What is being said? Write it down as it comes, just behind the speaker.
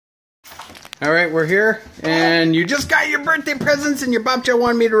All right, we're here, and you just got your birthday presents, and your Bobtail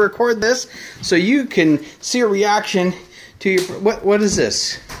wanted me to record this so you can see a reaction to your... What is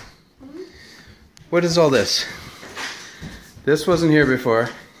this? What is all this? This wasn't here before.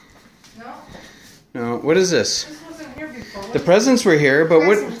 No. No. What is this? This wasn't here before. The presents were here, but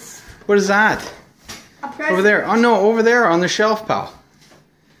what is that? A present. Over there. Oh no, over there on the shelf, pal.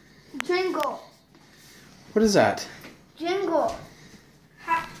 Jingle. What is that? Jingle.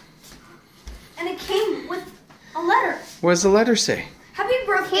 And it came with a letter. What does the letter say? Happy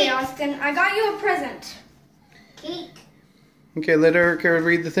birthday, Cake. Austin. I got you a present. Cake. Okay, let Erica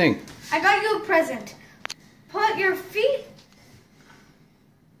read the thing. I got you a present. Put your feet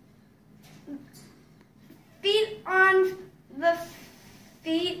on the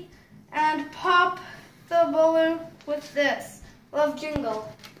feet and pop the balloon with this. Love,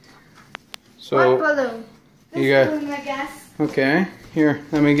 Jingle. So What balloon? This you got balloon, I guess. okay. Here,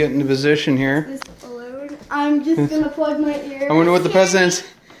 let me get into position here. This balloon. I'm just gonna plug my ear. I wonder what the presents.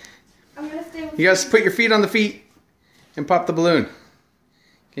 I'm gonna stay with You guys put your feet on the feet and pop the balloon.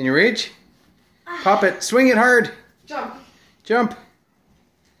 Can you reach? Pop it. Swing it hard. Jump. Jump.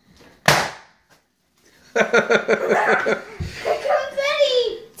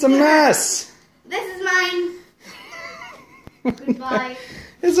 Confetti. It's a mess. This is mine. Goodbye.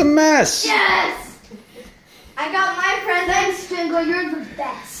 It's a mess. Yes. I got my present. Thanks, Jingle. You're the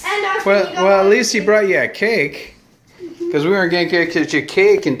best. And Austin, Well, at least he brought you a cake. Because we weren't going to get you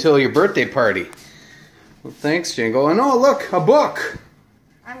cake until your birthday party. Well, thanks, Jingle. And oh, look, a book.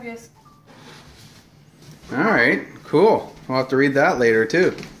 I'm just. All right, cool. We'll have to read that later,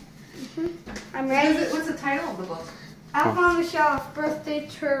 too. I'm ready. What's the title of the book? Up on the shelf, birthday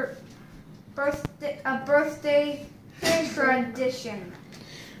tradition.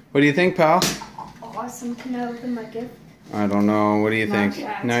 What do you think, pal? Awesome. Can I open my gift? I don't know. What do you think?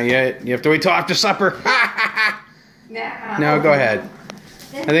 yet. Not yet. You have to wait till after supper. Nah. No, go ahead.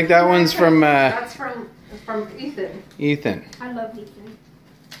 I think that one's from That's from Ethan. Ethan. I love Ethan.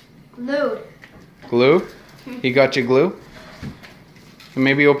 Glued. Glue? He got you glue? And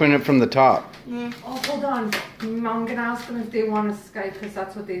maybe open it from the top. Yeah. Oh, hold on. I'm gonna ask them if they want to Skype because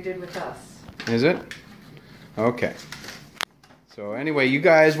that's what they did with us. Is it? Okay. So anyway, you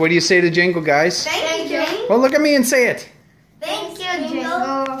guys, what do you say to Jingle, guys? Thank you. Well, look at me and say it. Thank you, Jingle.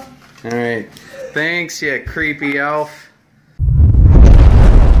 All right. Thanks, you creepy elf.